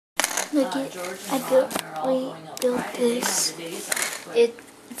Look at, we built this. It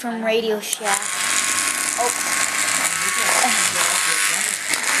from Radio Shack. Oh.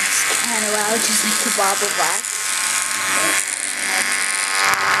 It's kind of loud, just like the Bobble Bots.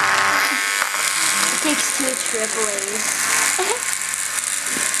 It takes 2 AAAs.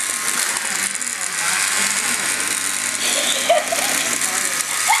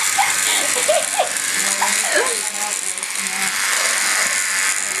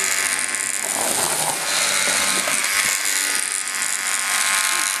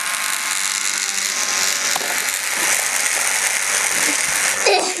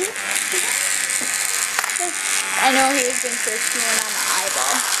 I know he was being thirsty one on the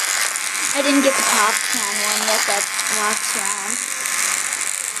eyeball. I didn't get the pop can one yet that walks around.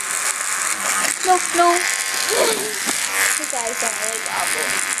 No. The guys don't really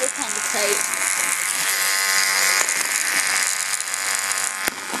gobble. They're kind of tight.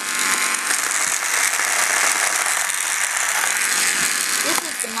 This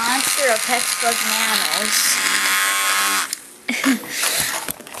is the monster of Hexbug Nanos.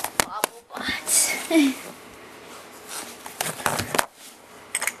 Bobble Bots.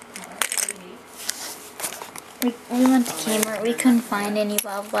 We went to Kmart. We couldn't find any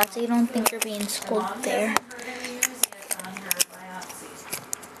Bobble Bots. I don't think they're being sold there.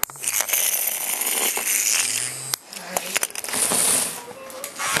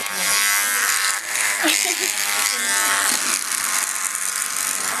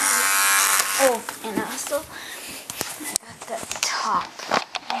 Oh, and also I got the top.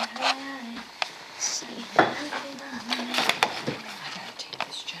 Let's see.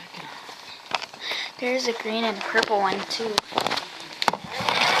 There's a green and a purple one too.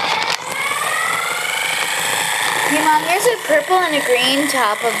 Hey Mom, there's a purple and a green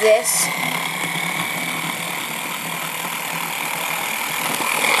top of this.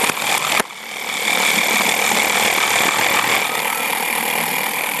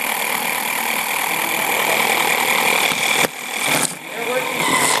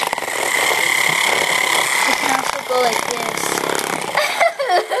 You can also go like this.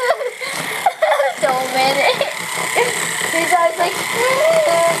 Don't minute. He's always like,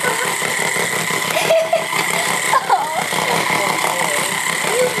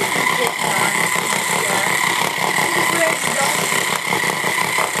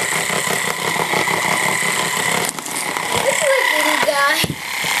 This little guy.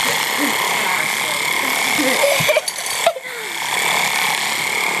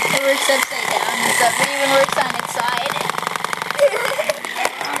 It works upside down and stuff. It even works on its side.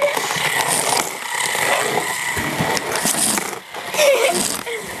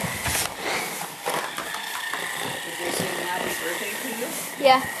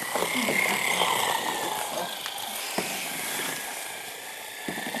 Yeah.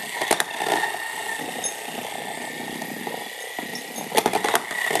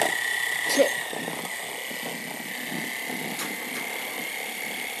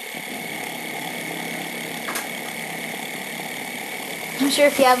 I'm sure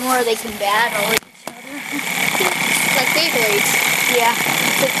if you have more, they can battle each other. Like Beyblades. Yeah,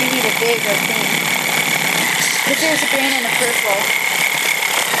 except you need a bigger thing. But there's a green and a purple.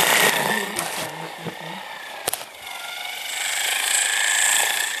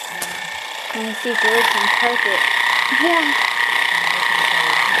 And I see birds and carpet. Yeah.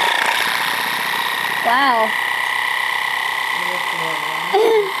 Wow.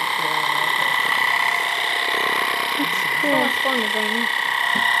 It's cool. It's fun to bring.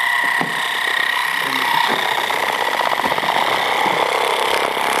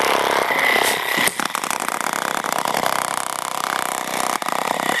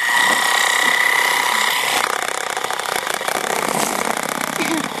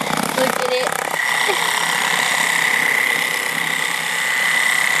 Look at it.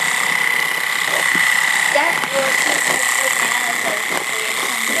 That will keep the bananas out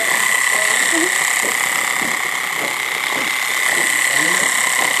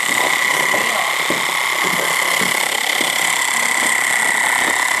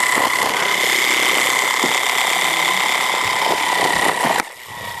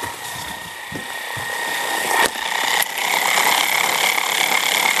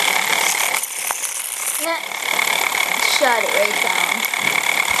shot it right down.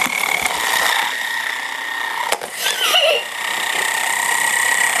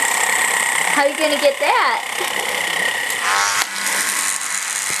 How are you gonna get that?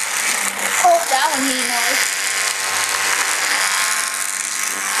 Oh, that one he knows.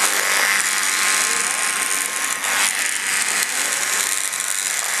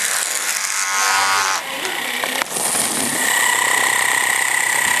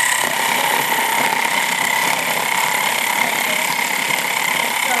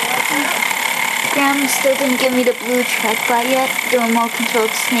 still didn't give me the blue truck bot yet, the remote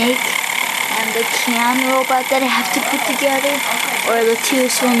controlled snake, and the can robot that I have to put together, or the 2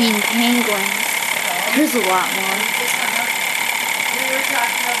 swimming penguins. There's a lot more. We were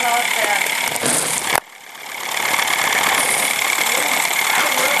talking about that.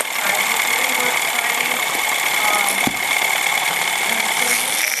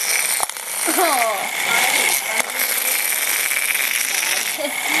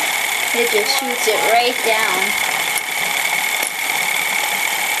 It just shoots it right down.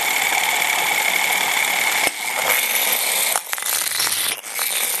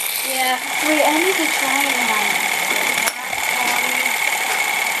 Yeah. Wait, I need to try it on.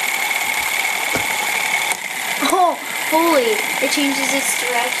 Oh, holy! It changes its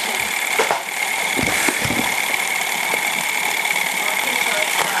direction.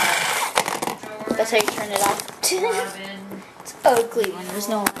 That's how you turn it off. It's ugly when there's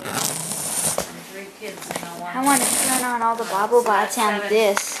no light. I want to turn on all the Bobble Bots and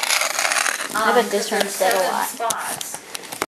this. I bet this runs dead a lot.